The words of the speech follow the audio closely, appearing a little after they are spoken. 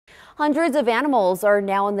Hundreds of animals are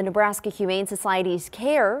now in the Nebraska Humane Society's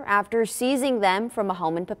care after seizing them from a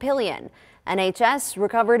home in Papillion. NHS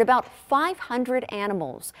recovered about 500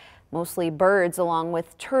 animals, mostly birds, along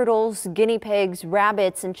with turtles, guinea pigs,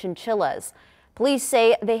 rabbits, and chinchillas. Police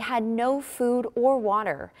say they had no food or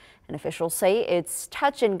water, and officials say it's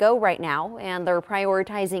touch and go right now, and they're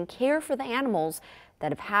prioritizing care for the animals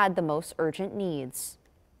that have had the most urgent needs.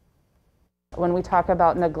 When we talk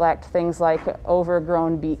about neglect, things like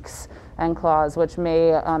overgrown beaks and claws, which may,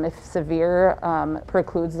 if severe,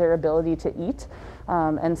 precludes their ability to eat.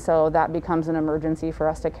 And so that becomes an emergency for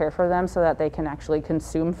us to care for them so that they can actually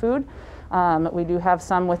consume food. We do have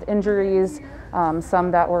some with injuries,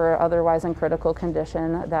 some that were otherwise in critical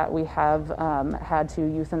condition that we have had to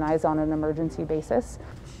euthanize on an emergency basis.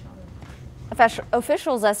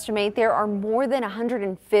 Officials estimate there are more than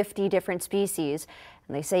 150 different species,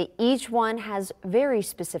 and they say each one has very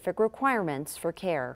specific requirements for care.